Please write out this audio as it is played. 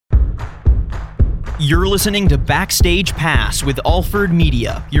You're listening to Backstage Pass with Alford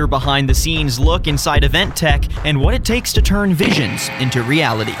Media, your behind-the-scenes look inside event tech and what it takes to turn visions into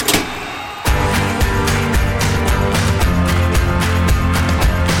reality.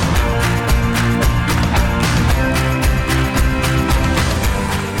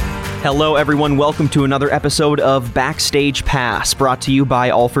 Hello everyone, welcome to another episode of Backstage Pass, brought to you by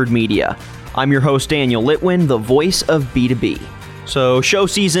Alford Media. I'm your host Daniel Litwin, the voice of B2B. So show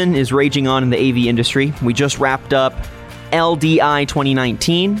season is raging on in the AV industry. We just wrapped up LDI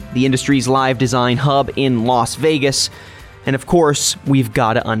 2019, the industry's live design hub in Las Vegas. And of course, we've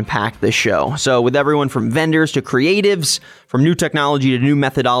got to unpack this show. So with everyone from vendors to creatives, from new technology to new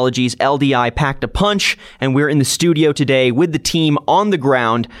methodologies, LDI packed a punch, and we're in the studio today with the team on the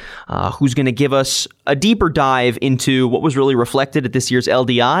ground, who's going to give us a deeper dive into what was really reflected at this year's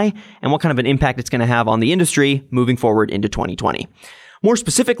LDI and what kind of an impact it's going to have on the industry moving forward into 2020. More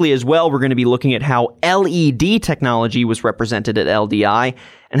specifically as well, we're going to be looking at how LED technology was represented at LDI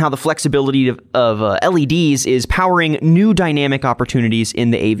and how the flexibility of LEDs is powering new dynamic opportunities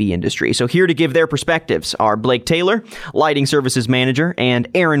in the AV industry. So here to give their perspectives are Blake Taylor, Lighting Services Manager, and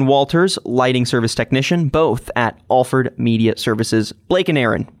Aaron Walters, Lighting Service Technician, both at Alford Media Services. Blake and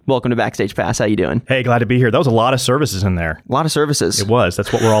Aaron, welcome to Backstage Pass. How you doing? Hey, glad to be here. That was a lot of services in there. A lot of services. It was.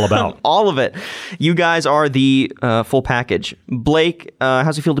 That's what we're all about. All of it. You guys are the full package. Blake,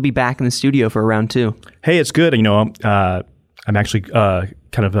 how's it feel to be back in the studio for round two? Hey, it's good. You know, I'm actually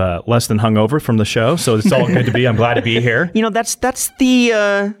kind of less than hungover from the show, so it's all good to be. I'm glad to be here. You know, that's the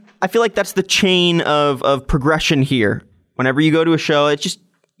I feel like that's the chain of progression here. Whenever you go to a show, it's just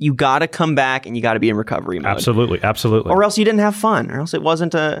you got to come back and you got to be in recovery mode. Absolutely. Or else you didn't have fun, or else it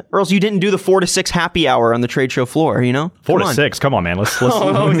wasn't or else you didn't do the 4 to 6 happy hour on the trade show floor, you know? 4 to 6. Come on, man. Let's No,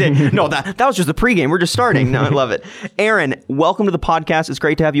 that was just the pregame. We're just starting. No, I love it. Aaron, welcome to the podcast. It's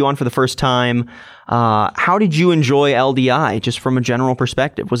great to have you on for the first time. How did you enjoy LDI, just from a general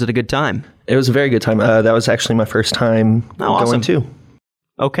perspective? Was it a good time? It was a very good time. That was actually my first time going too.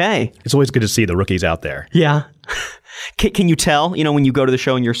 Okay. It's always good to see the rookies out there. Yeah. Can you tell, you know, when you go to the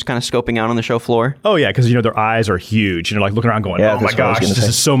show and you're kind of scoping out on the show floor? Oh, yeah, because, you know, their eyes are huge. You know, like looking around going, oh, my gosh, this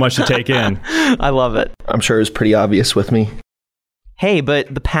is so much to take in. I love it. I'm sure it was pretty obvious with me. Hey,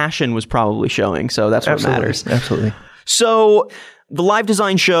 but the passion was probably showing, so that's what matters. Absolutely. So the live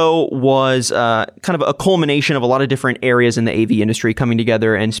design show was kind of a culmination of a lot of different areas in the AV industry coming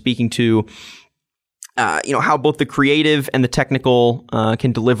together and speaking to how both the creative and the technical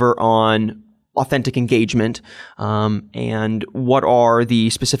can deliver on authentic engagement, and what are the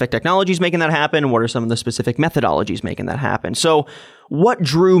specific technologies making that happen? What are some of the specific methodologies making that happen? So what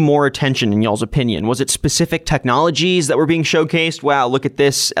drew more attention in y'all's opinion? Was it specific technologies that were being showcased? Wow, look at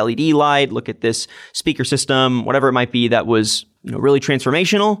this LED light, look at this speaker system, whatever it might be that was really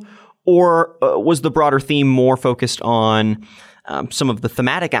transformational? Or was the broader theme more focused on some of the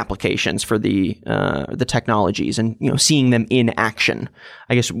thematic applications for the technologies and seeing them in action?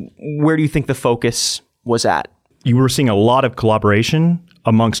 I guess, where do you think the focus was at? You were seeing a lot of collaboration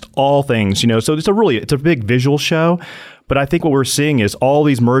amongst all things, so it's a big visual show. But I think what we're seeing is all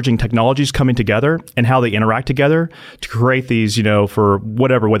these merging technologies coming together and how they interact together to create these, for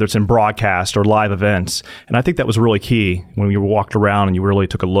whatever, whether it's in broadcast or live events. And I think that was really key when you walked around and you really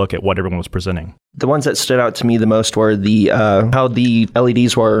took a look at what everyone was presenting. The ones that stood out to me the most were the how the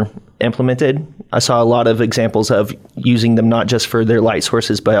LEDs were implemented. I saw a lot of examples of using them not just for their light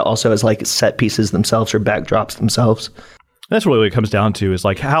sources, but also as like set pieces themselves or backdrops themselves. That's really what it comes down to, is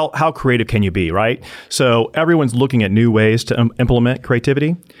like how creative can you be, right? So everyone's looking at new ways to implement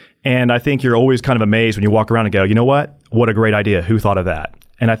creativity. And I think you're always kind of amazed when you walk around and go, you know what? What a great idea. Who thought of that?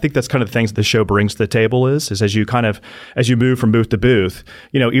 And I think that's kind of the things that the show brings to the table is as you move from booth to booth,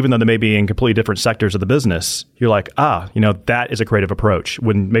 even though they may be in completely different sectors of the business, you're like, that is a creative approach,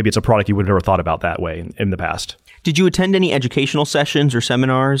 when maybe it's a product you would have never thought about that way in the past. Did you attend any educational sessions or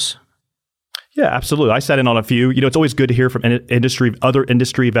seminars? Yeah, absolutely. I sat in on a few. It's always good to hear from other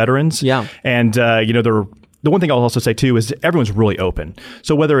industry veterans. Yeah. And, the one thing I'll also say too is everyone's really open.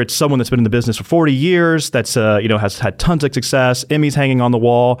 So whether it's someone that's been in the business for 40 years, that's, has had tons of success, Emmys hanging on the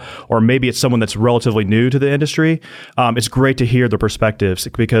wall, or maybe it's someone that's relatively new to the industry, it's great to hear their perspectives,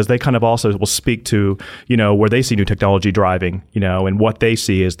 because they kind of also will speak to, where they see new technology driving, and what they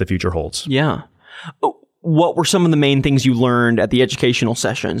see as the future holds. Yeah. What were some of the main things you learned at the educational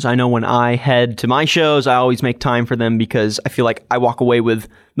sessions? I know when I head to my shows, I always make time for them because I feel like I walk away with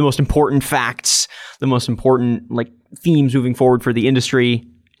the most important facts, the most important themes moving forward for the industry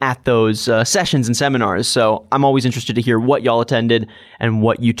at those sessions and seminars. So I'm always interested to hear what y'all attended and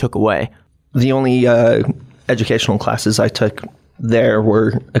what you took away. The only educational classes I took there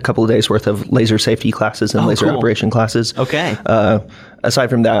were a couple of days worth of laser safety classes and laser cool. operation classes. Okay.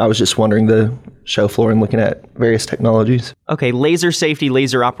 Aside from that, I was just wandering the show floor and looking at various technologies. Okay, laser safety,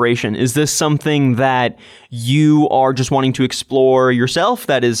 laser operation. Is this something that you are just wanting to explore yourself?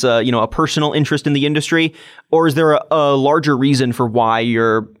 That is, a personal interest in the industry, or is there a larger reason for why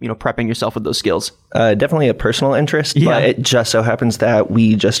you're, prepping yourself with those skills? Definitely a personal interest, but it just so happens that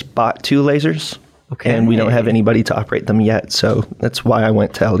we just bought 2 lasers. Okay. And we don't have anybody to operate them yet, so that's why I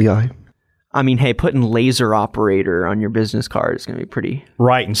went to LDI. I mean, hey, putting laser operator on your business card is going to be pretty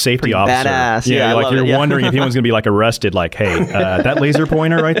Right, and safety officer. badass. Yeah, I like love you're it, wondering if anyone's going to be like arrested. Like, hey, that laser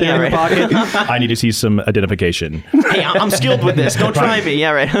pointer right there in your pocket. I need to see some identification. Hey, I'm skilled with this. Don't try me.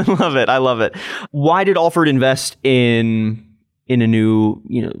 Yeah, right. I love it. Why did Alford invest in a new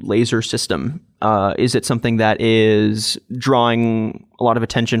laser system? Is it something that is drawing a lot of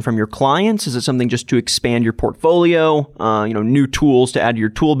attention from your clients? Is it something just to expand your portfolio? New tools to add to your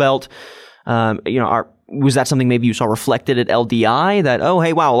tool belt? Was that something maybe you saw reflected at LDI that, oh,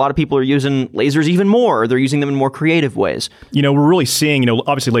 hey, wow, a lot of people are using lasers even more, or they're using them in more creative ways? We're really seeing,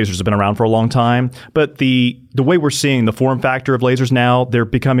 obviously lasers have been around for a long time, but the way we're seeing the form factor of lasers now, they're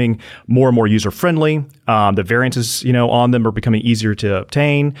becoming more and more user-friendly. The variances, on them are becoming easier to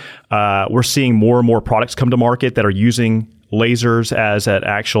obtain. We're seeing more and more products come to market that are using lasers as an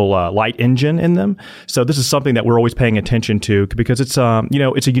actual light engine in them. So this is something that we're always paying attention to because it's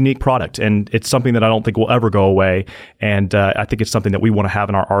it's a unique product, and it's something that I don't think will ever go away. And I think it's something that we want to have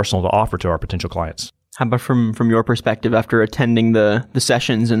in our arsenal to offer to our potential clients. How about from your perspective after attending the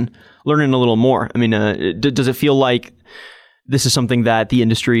sessions and learning a little more? I mean, does it feel like this is something that the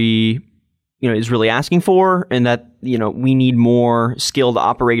industry is really asking for, and that we need more skilled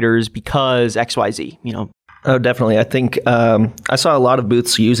operators because XYZ? Oh, definitely. I think I saw a lot of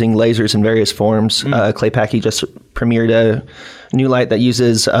booths using lasers in various forms. Claypaky just premiered a new light that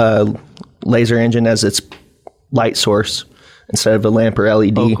uses laser engine as its light source instead of a lamp or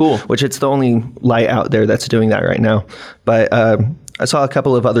LED. Oh, cool. Which it's the only light out there that's doing that right now. But I saw a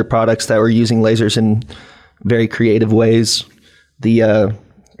couple of other products that were using lasers in very creative ways. The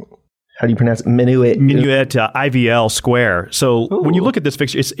how do you pronounce it? Minuet IVL square. So when you look at this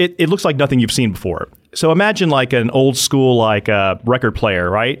fixture, it looks like nothing you've seen before. So imagine like an old school record player,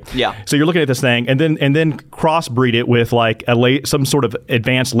 right? Yeah. So you're looking at this thing and then crossbreed it with like some sort of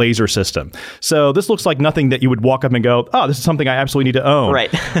advanced laser system. So this looks like nothing that you would walk up and go, oh, this is something I absolutely need to own.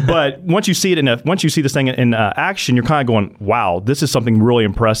 Right. But once you see this thing in action, you're kind of going, wow, this is something really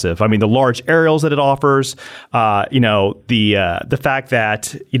impressive. I mean, the large aerials that it offers, the fact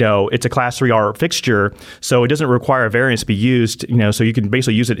that it's a Class 3R fixture, so it doesn't require a variance to be used. So you can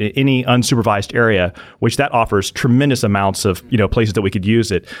basically use it in any unsupervised area, which that offers tremendous amounts of places that we could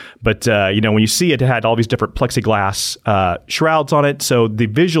use it. But when you see it had all these different plexiglass shrouds on it, so the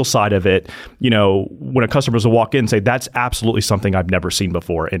visual side of it, when a customer will walk in and say, that's absolutely something I've never seen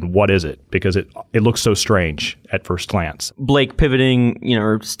before, and what is it? Because it looks so strange at first glance. Blake, pivoting,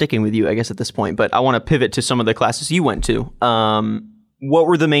 or sticking with you, I guess at this point, but I want to pivot to some of the classes you went to. What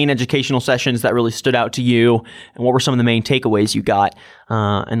were the main educational sessions that really stood out to you, and what were some of the main takeaways you got?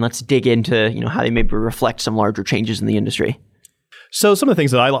 And let's dig into how they maybe reflect some larger changes in the industry. So some of the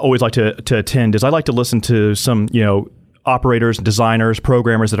things that I always like to attend is I like to listen to some operators, designers,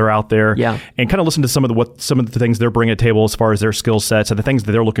 programmers that are out there, and kind of listen to some of the things they're bringing to the table as far as their skill sets and the things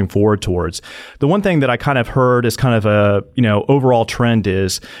that they're looking forward towards. The one thing that I kind of heard is kind of a overall trend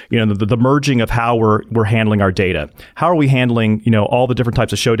is the merging of how we're handling our data. How are we handling all the different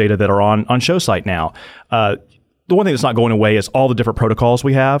types of show data that are on ShowSite now? The one thing that's not going away is all the different protocols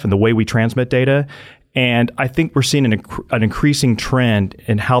we have and the way we transmit data. And I think we're seeing an increasing trend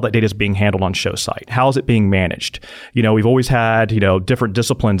in how that data is being handled on ShowSite. How is it being managed? We've always had, different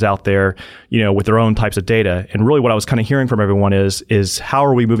disciplines out there, with their own types of data. And really what I was kind of hearing from everyone is how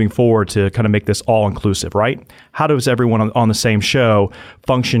are we moving forward to kind of make this all inclusive, right? How does everyone on the same show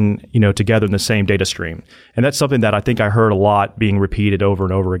function, together in the same data stream? And that's something that I think I heard a lot being repeated over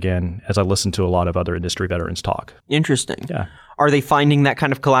and over again as I listened to a lot of other industry veterans talk. Interesting. Yeah. Are they finding that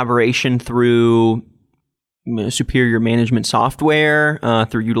kind of collaboration through superior management software,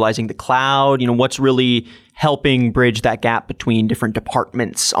 through utilizing the cloud? What's really helping bridge that gap between different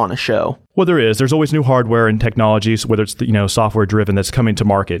departments on a show? Well, there's always new hardware and technologies, whether it's software driven, that's coming to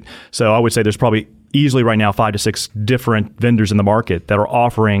market. So I would say there's probably easily right now 5 to 6 different vendors in the market that are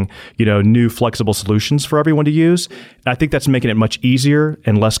offering new flexible solutions for everyone to use. And I think that's making it much easier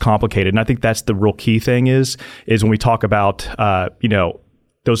and less complicated. And I think that's the real key thing is when we talk about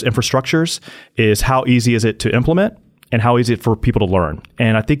those infrastructures, is how easy is it to implement and how easy is it for people to learn.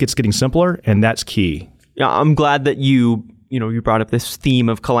 And I think it's getting simpler, and that's key. Yeah, I'm glad that you you brought up this theme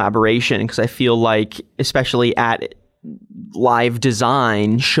of collaboration, because I feel like, especially at live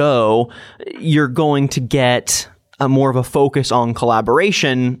design show, you're going to get more of a focus on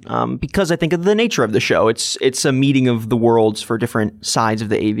collaboration because I think of the nature of the show. It's a meeting of the worlds for different sides of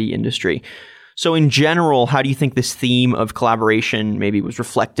the AV industry. So in general, how do you think this theme of collaboration maybe was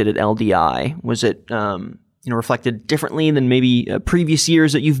reflected at LDI? Was it reflected differently than maybe previous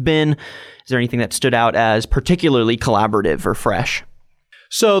years that you've been? Is there anything that stood out as particularly collaborative or fresh?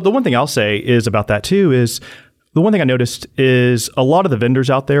 So the one thing I'll say is about that too is the one thing I noticed is a lot of the vendors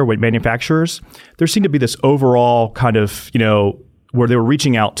out there with manufacturers, there seemed to be this overall kind of, where they were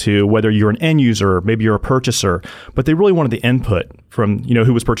reaching out to whether you're an end user, maybe you're a purchaser, but they really wanted the input from,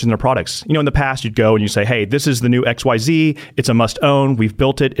 who was purchasing their products. In the past, you'd go and you say, hey, this is the new XYZ. It's a must own. We've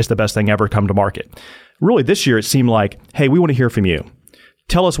built it. It's the best thing ever come to market. Really, this year, it seemed like, hey, we want to hear from you.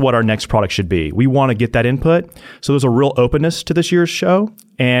 Tell us what our next product should be. We want to get that input. So there's a real openness to this year's show.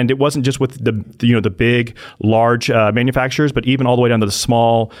 And it wasn't just with the big, large manufacturers, but even all the way down to the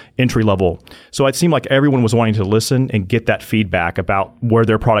small entry level. So it seemed like everyone was wanting to listen and get that feedback about where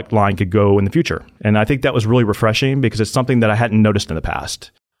their product line could go in the future. And I think that was really refreshing because it's something that I hadn't noticed in the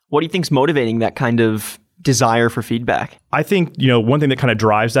past. What do you think is motivating that kind of desire for feedback? I think, one thing that kind of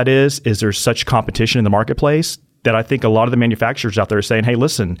drives that is there's such competition in the marketplace that I think a lot of the manufacturers out there are saying, hey,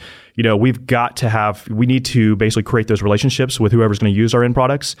 listen, we need to basically create those relationships with whoever's going to use our end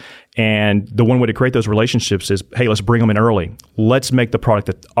products. And the one way to create those relationships is, hey, let's bring them in early. Let's make the product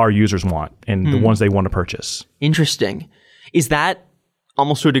that our users want and the ones they want to purchase. Interesting. Is that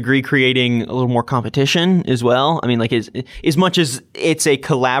almost to a degree creating a little more competition as well? I mean, like as much as it's a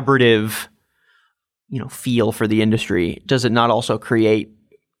collaborative, feel for the industry, does it not also create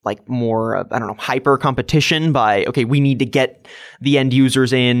like more, hyper competition by, okay, we need to get the end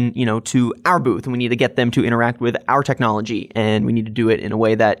users in, to our booth, and we need to get them to interact with our technology, and we need to do it in a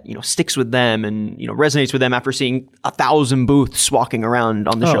way that, sticks with them and, resonates with them after seeing 1,000 booths walking around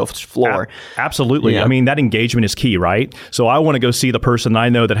on the show floor. Absolutely. Yeah. I mean, that engagement is key, right? So I want to go see the person I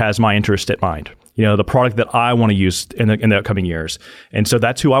know that has my interest at mind. The product that I want to use in the upcoming years. And so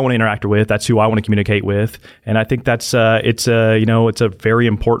that's who I want to interact with. That's who I want to communicate with. And I think that's, it's a very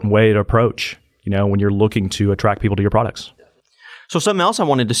important way to approach, when you're looking to attract people to your products. So something else I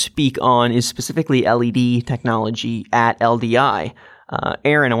wanted to speak on is specifically LED technology at LDI.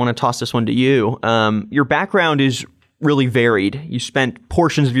 Aaron, I want to toss this one to you. Your background is really varied. You spent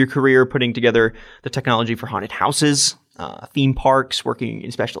portions of your career putting together the technology for haunted houses, theme parks, working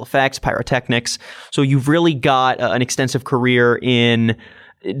in special effects, pyrotechnics. So you've really got an extensive career in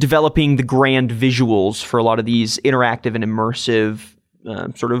developing the grand visuals for a lot of these interactive and immersive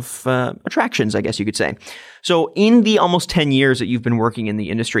attractions, I guess you could say. So in the almost 10 years that you've been working in the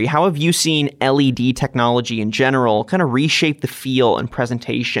industry, how have you seen LED technology in general kind of reshape the feel and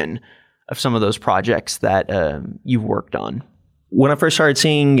presentation of some of those projects that you've worked on? When I first started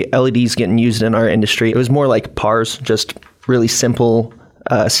seeing LEDs getting used in our industry, it was more like PARs, just really simple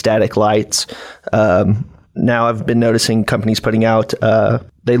static lights. Now I've been noticing companies putting out,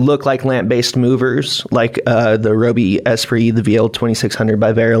 they look like lamp-based movers, like the Ryobi Esprit, the VL2600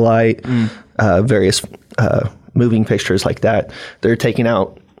 by Vari-Light, various moving fixtures like that. They're taking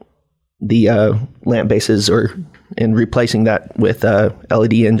out the lamp bases and replacing that with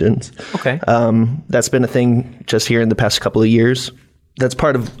LED engines. Okay. That's been a thing just here in the past couple of years. That's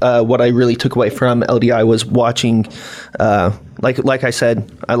part of what I really took away from LDI was watching, like I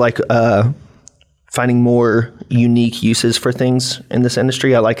said, I like finding more unique uses for things in this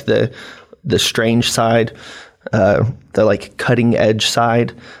industry. I like the strange side, the like cutting edge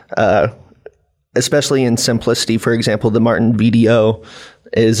side, especially in simplicity. For example, the Martin VDO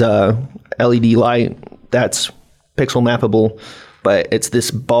is a LED light that's pixel mappable, but it's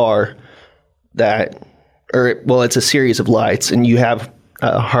this bar it's a series of lights, and you have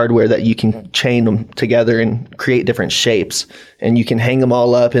hardware that you can chain them together and create different shapes, and you can hang them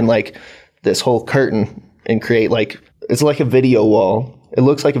all up in like this whole curtain and create it's like a video wall. It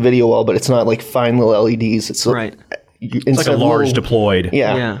looks like a video wall, but it's not like fine little LEDs. It's right. It's like a large deployed.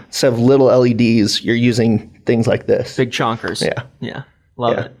 Yeah. Instead of little LEDs, you're using things like this. Big chonkers. Yeah.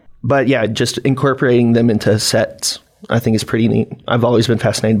 Love it. But yeah, just incorporating them into sets, I think is pretty neat. I've always been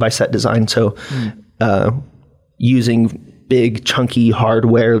fascinated by set design. So using big, chunky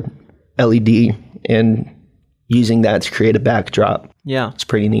hardware LED and using that to create a backdrop. Yeah. It's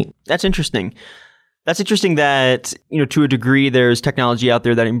pretty neat. That's interesting. That's interesting that, to a degree, there's technology out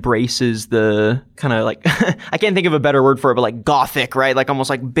there that embraces the kind of like, I can't think of a better word for it, but like gothic, right? Like almost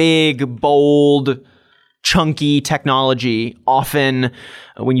like big, bold, chunky technology. Often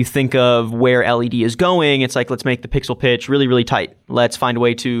when you think of where LED is going, it's like, let's make the pixel pitch really, really tight. Let's find a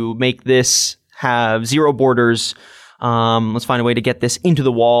way to make this have zero borders. Let's find a way to get this into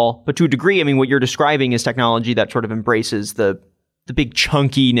the wall. But to a degree, I mean, what you're describing is technology that sort of embraces the big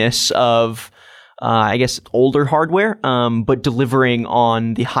chunkiness of, I guess, older hardware, but delivering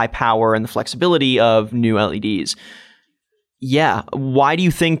on the high power and the flexibility of new LEDs. Yeah. Why do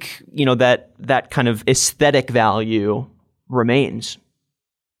you think, that kind of aesthetic value remains?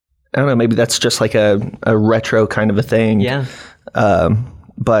 I don't know. Maybe that's just like a retro kind of a thing. Yeah.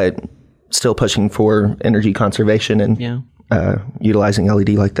 But still pushing for energy conservation and utilizing LED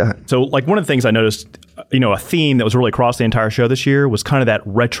like that. So like one of the things I noticed, a theme that was really across the entire show this year was kind of that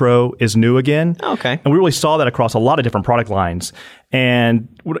retro is new again. Okay. And we really saw that across a lot of different product lines. And,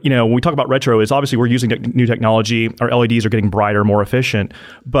 when we talk about retro is obviously we're using new technology. Our LEDs are getting brighter, more efficient.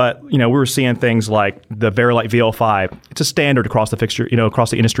 But, we were seeing things like the Vari-Light VL5. It's a standard across the fixture,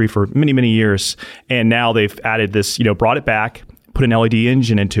 across the industry for many, many years. And now they've added this, brought it back, put an LED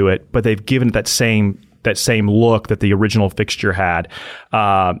engine into it, but they've given it that same look that the original fixture had.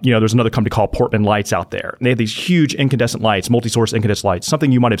 There's another company called Portman Lights out there. They have these huge incandescent lights, multi-source incandescent lights,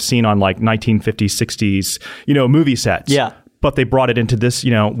 something you might have seen on like 1950s, 60s, movie sets. Yeah. But they brought it into this,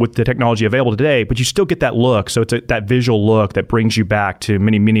 with the technology available today, but you still get that look. So it's that visual look that brings you back to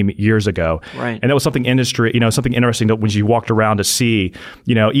many, many years ago. Right. And that was something something interesting that when you walked around to see,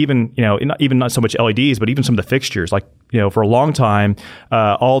 even not so much LEDs, but even some of the fixtures, like, for a long time,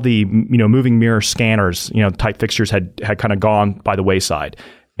 all the, moving mirror scanners, type fixtures had kind of gone by the wayside.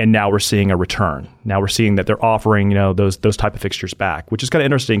 And now we're seeing a return. Now we're seeing that they're offering, those type of fixtures back, which is kind of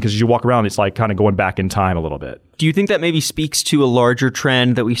interesting because as you walk around, it's like kind of going back in time a little bit. Do you think that maybe speaks to a larger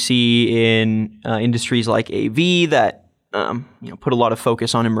trend that we see in industries like AV that put a lot of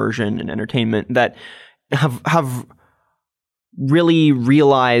focus on immersion and entertainment, that have really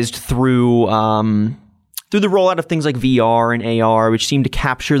realized through the rollout of things like VR and AR, which seem to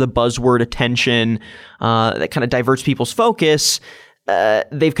capture the buzzword attention, that kind of diverts people's focus?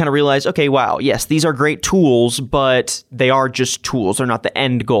 They've kind of realized, okay, wow, yes, these are great tools, but they are just tools. They're not the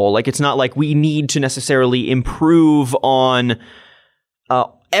end goal. Like, it's not like we need to necessarily improve on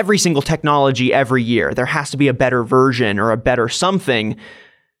every single technology every year. There has to be a better version or a better something.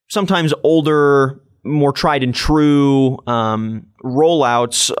 Sometimes older, more tried and true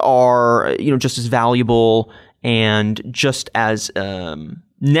rollouts are, just as valuable and just as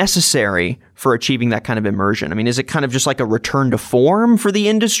necessary for achieving that kind of immersion. I mean, is it kind of just like a return to form for the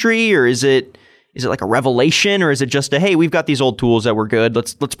industry, or is it like a revelation, or is it just a, hey, we've got these old tools that were good,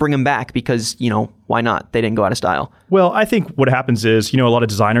 let's bring them back because, why not? They didn't go out of style. Well, I think what happens is, a lot of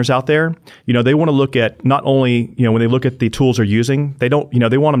designers out there, they want to look at not only, when they look at the tools they're using, they don't,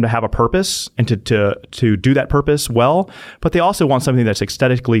 they want them to have a purpose and to do that purpose well, but they also want something that's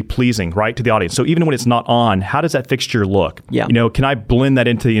aesthetically pleasing, right, to the audience. So even when it's not on, how does that fixture look? Yeah. Can I blend that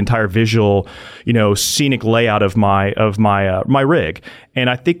into the entire visual, scenic layout of my rig? And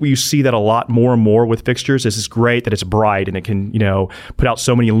I think you see that a lot more and more with fixtures. This is great that it's bright and it can, put out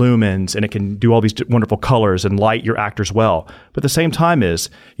so many lumens and it can do all these wonderful colors and light your actors well. But at the same time is,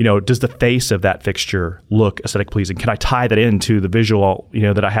 does the face of that fixture look aesthetic pleasing? Can I tie that into the visual,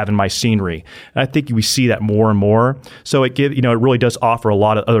 that I have in my scenery? And I think we see that more and more. So it really does offer a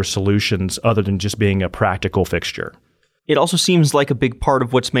lot of other solutions other than just being a practical fixture. It also seems like a big part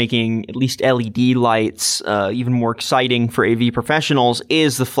of what's making at least LED lights even more exciting for AV professionals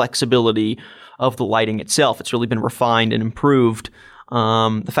is the flexibility of the lighting itself. It's really been refined and improved.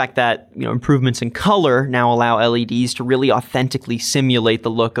 The fact that improvements in color now allow LEDs to really authentically simulate the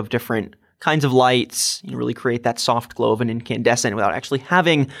look of different kinds of lights, really create that soft glow of an incandescent without actually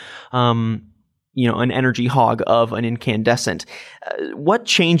having an energy hog of an incandescent. What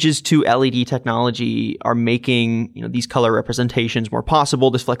changes to LED technology are making these color representations more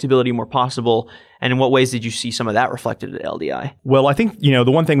possible, this flexibility more possible, and in what ways did you see some of that reflected at LDI? Well, I think the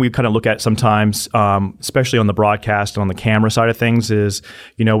one thing we kind of look at sometimes, especially on the broadcast and on the camera side of things, is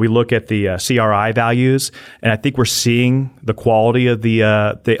we look at the CRI values, and I think we're seeing the quality of the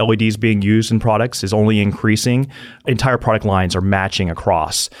LEDs being used in products is only increasing. Entire product lines are matching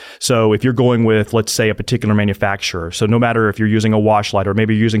across. So if you're going with, let's say, a particular manufacturer, so no matter if you're using a wash light or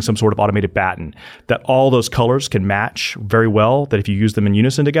maybe you're using some sort of automated batten, that all those colors can match very well, that if you use them in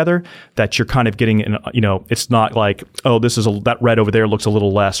unison together, that you're kind of getting, it's not like, oh, that red over there looks a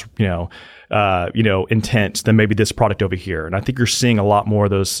little less, intense than maybe this product over here. And I think you're seeing a lot more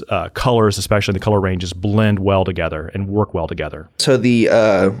of those colors, especially the color ranges, blend well together and work well together. So the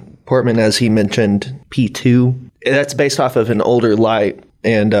Portman, as he mentioned, P2, that's based off of an older light.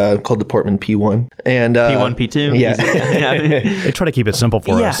 and called the Portman P1. And P1, P2. Yeah. They try to keep it simple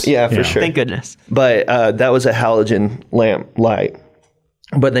for us. Yeah, for sure. Thank goodness. But that was a halogen lamp light.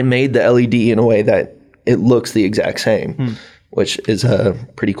 But they made the LED in a way that it looks the exact same, which is a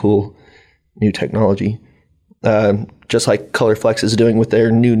pretty cool new technology. Just like ColorFlex is doing with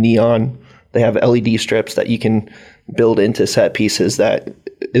their new neon, they have LED strips that you can build into set pieces that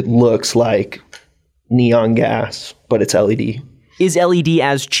it looks like neon gas, but it's LED. Is LED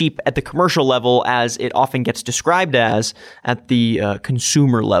as cheap at the commercial level as it often gets described as at the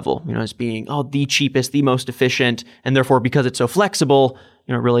consumer level, as being, the cheapest, the most efficient, and therefore because it's so flexible,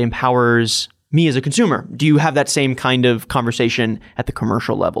 it really empowers me as a consumer? Do you have that same kind of conversation at the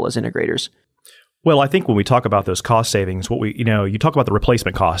commercial level as integrators? Well, I think when we talk about those cost savings, you talk about the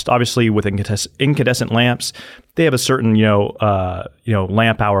replacement cost. Obviously, with incandescent lamps, they have a certain,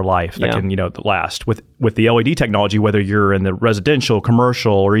 lamp hour life that can, last. With the LED technology, whether you're in the residential,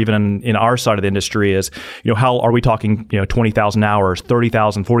 commercial, or even in our side of the industry is, how are we talking, 20,000 hours,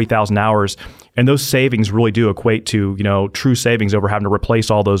 30,000, 40,000 hours? And those savings really do equate to, true savings over having to replace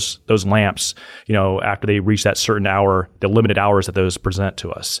all those lamps, after they reach that certain hour, the limited hours that those present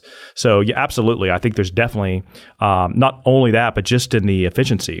to us. So yeah, absolutely. I think there's definitely not only that, but just in the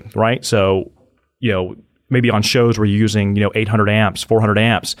efficiency, right? So, maybe on shows where you're using, 800 amps, 400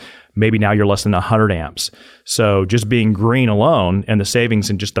 amps, maybe now you're less than 100 amps. So just being green alone and the savings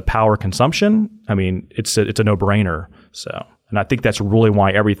in just the power consumption, I mean, it's a no-brainer. So, and I think that's really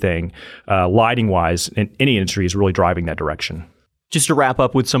why everything, lighting-wise, in any industry is really driving that direction. Just to wrap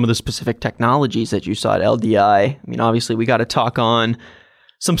up with some of the specific technologies that you saw at LDI, obviously we got to talk on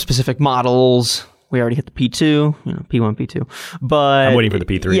some specific models. We already hit the P2, P1, P2, but I'm waiting for the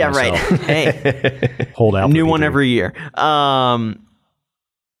P3. Yeah, myself. right. Hey, hold out. New one every year.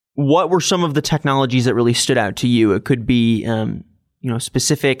 What were some of the technologies that really stood out to you? It could be,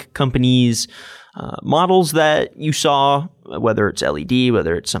 specific companies, models that you saw, whether it's LED,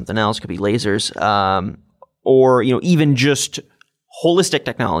 whether it's something else, could be lasers, or even just holistic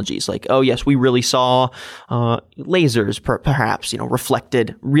technologies like, oh yes, we really saw lasers perhaps,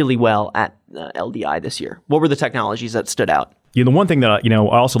 reflected really well at LDI this year. What were the technologies that stood out? The one thing that, I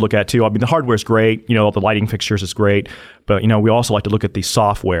also look at too, the hardware is great, all the lighting fixtures is great, but, we also like to look at the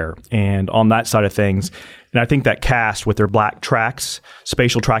software and on that side of things. And I think that CAST with their BlackTrax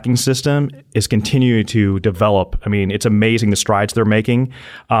spatial tracking system is continuing to develop. It's amazing the strides they're making.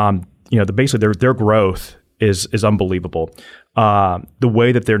 Basically their growth is unbelievable. The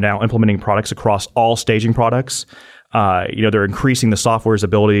way that they're now implementing products across all staging products, they're increasing the software's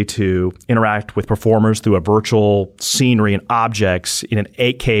ability to interact with performers through a virtual scenery and objects in an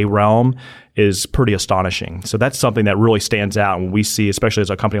 8K realm is pretty astonishing. So that's something that really stands out when we see, especially as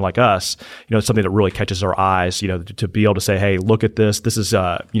a company like us, it's something that really catches our eyes, to be able to say, hey, look at this. This is,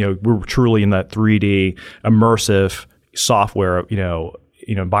 we're truly in that 3D immersive software,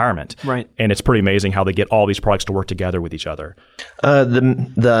 environment. Right. And it's pretty amazing how they get all these products to work together with each other.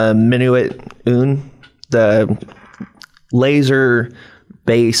 The Minuet Un, the laser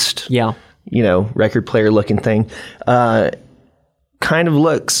based, record player looking thing, kind of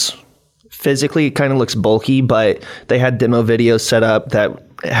looks bulky, but they had demo videos set up that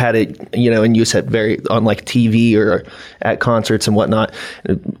had it, in use on like TV or at concerts and whatnot.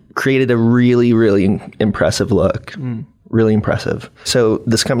 It created a really, really impressive look. Really impressive. So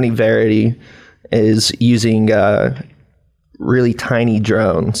this company Verity is using really tiny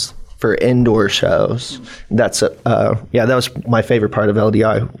drones for indoor shows. That's that was my favorite part of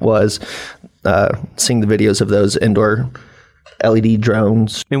LDI was seeing the videos of those indoor LED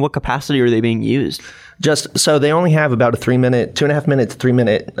drones. In what capacity are they being used? Just so they only have about a 2.5 minute to 3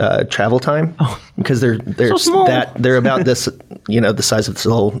 minute travel time because they're so small. They're about this, the size of this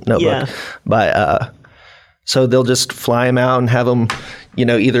little notebook. Yeah. But so they'll just fly them out and have them,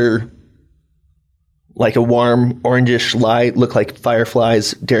 either like a warm orangish light, look like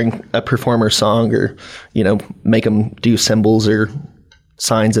fireflies during a performer's song, or, make them do symbols or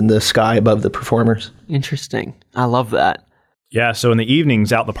signs in the sky above the performers. Interesting. I love that. Yeah, so in the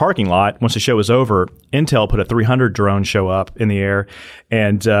evenings out in the parking lot, once the show was over, Intel put a 300 drone show up in the air.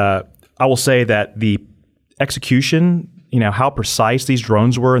 And I will say that the execution, how precise these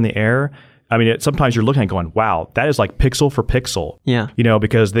drones were in the air, sometimes you're looking at going, wow, that is like pixel for pixel. Yeah.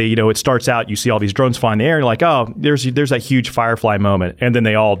 Because they, it starts out, you see all these drones fly in the air, and you're like, oh, there's that huge firefly moment. And then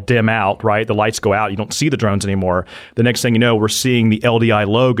they all dim out, right? The lights go out. You don't see the drones anymore. The next thing you know, we're seeing the LDI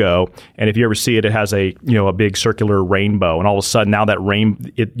logo. And if you ever see it, it has a big circular rainbow. And all of a sudden now that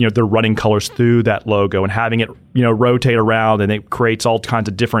they're running colors through that logo and having it, rotate around, and it creates all kinds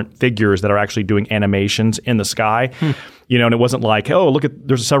of different figures that are actually doing animations in the sky. and it wasn't like, oh, look at,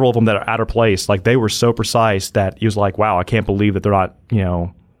 there's several of them that are out of place. Like they were so precise that he was like, wow, I can't believe that they're not,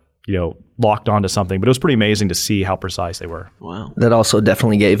 locked onto something. But it was pretty amazing to see how precise they were. Wow. That also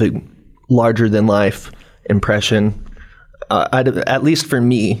definitely gave a larger than life impression. At least for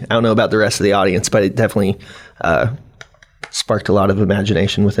me, I don't know about the rest of the audience, but it definitely sparked a lot of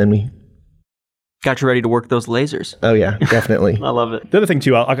imagination within me. Got you ready to work those lasers. Oh yeah, definitely. I love it. The other thing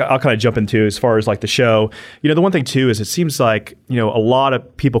too, I'll kind of jump into as far as like the show. The one thing too is it seems like a lot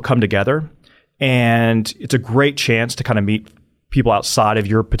of people come together, and it's a great chance to kind of meet people outside of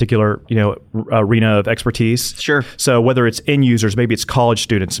your particular arena of expertise. Sure. So whether it's end users, maybe it's college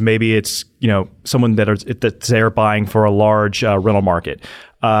students, maybe it's someone that's there buying for a large rental market.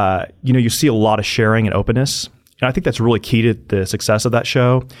 You see a lot of sharing and openness. And I think that's really key to the success of that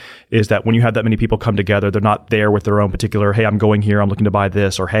show, is that when you have that many people come together, they're not there with their own particular, hey, I'm going here, I'm looking to buy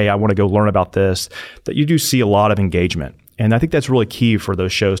this, or hey, I want to go learn about this, that you do see a lot of engagement. And I think that's really key for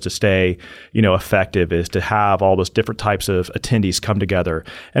those shows to stay, effective, is to have all those different types of attendees come together.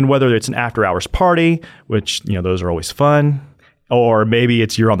 And whether it's an after hours party, which, those are always fun, or maybe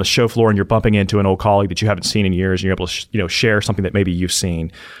it's you're on the show floor and you're bumping into an old colleague that you haven't seen in years and you're able to share something that maybe you've seen.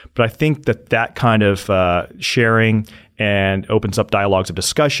 But I think that kind of sharing and opens up dialogues of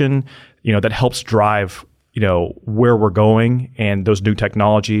discussion, that helps drive where we're going and those new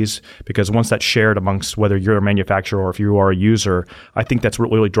technologies, because once that's shared amongst whether you're a manufacturer or if you are a user, I think that's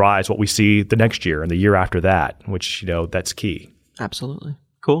what really drives what we see the next year and the year after that, which, that's key. Absolutely.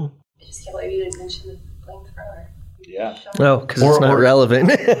 Cool. I just can't believe you didn't mention the flamethrower. Yeah. No, because it's not relevant.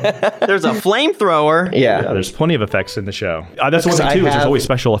 There's a flamethrower. Yeah. There's plenty of effects in the show. That's one thing too, is there's always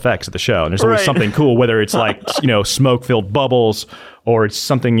special effects at the show. And there's always Right. something cool, whether it's like, smoke-filled bubbles or it's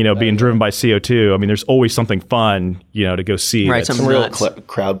something, being driven by CO2. I mean, there's always something fun, to go see. Right, that's- something Some real nuts.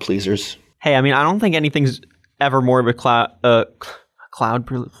 crowd pleasers. Hey, I mean, I don't think anything's ever more of a cloud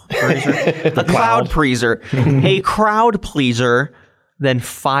pleaser. A cloud pleaser. A crowd pleaser than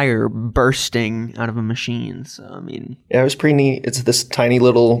fire bursting out of a machine. So, I mean, Yeah, it was pretty neat. It's this tiny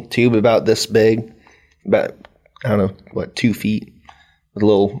little tube about this big, about, I don't know, what, 2 feet, with a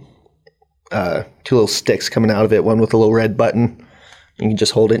little, 2 little sticks coming out of it, one with a little red button. You can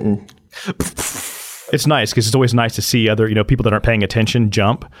just hold it and It's nice because it's always nice to see other, people that aren't paying attention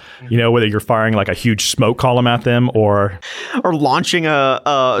jump, whether you're firing like a huge smoke column at them or launching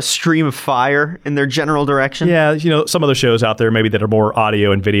a stream of fire in their general direction. yeah, some other shows out there maybe that are more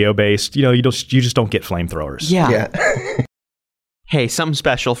audio and video based, you just don't get flamethrowers. Yeah. yeah. Hey, something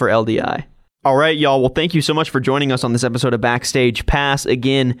special for LDI. All right, y'all. Well, thank you so much for joining us on this episode of Backstage Pass.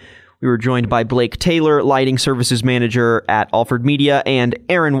 Again, we were joined by Blake Taylor, Lighting Services Manager at Alford Media, and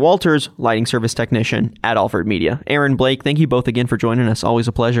Aaron Walters, Lighting Service Technician at Alford Media. Aaron, Blake, thank you both again for joining us. Always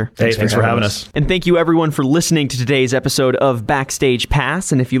a pleasure. Hey, thanks for having us. And thank you everyone for listening to today's episode of Backstage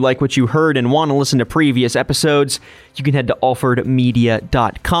Pass. And if you like what you heard and want to listen to previous episodes, you can head to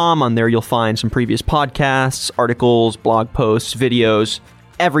alfordmedia.com. On there you'll find some previous podcasts, articles, blog posts, videos,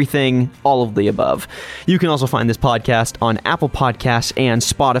 everything, all of the above. You can also find this podcast on Apple Podcasts and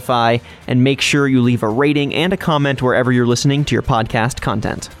Spotify, and make sure you leave a rating and a comment wherever you're listening to your podcast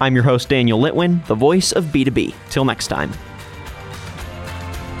content. I'm your host, Daniel Litwin, the voice of B2B. Till next time.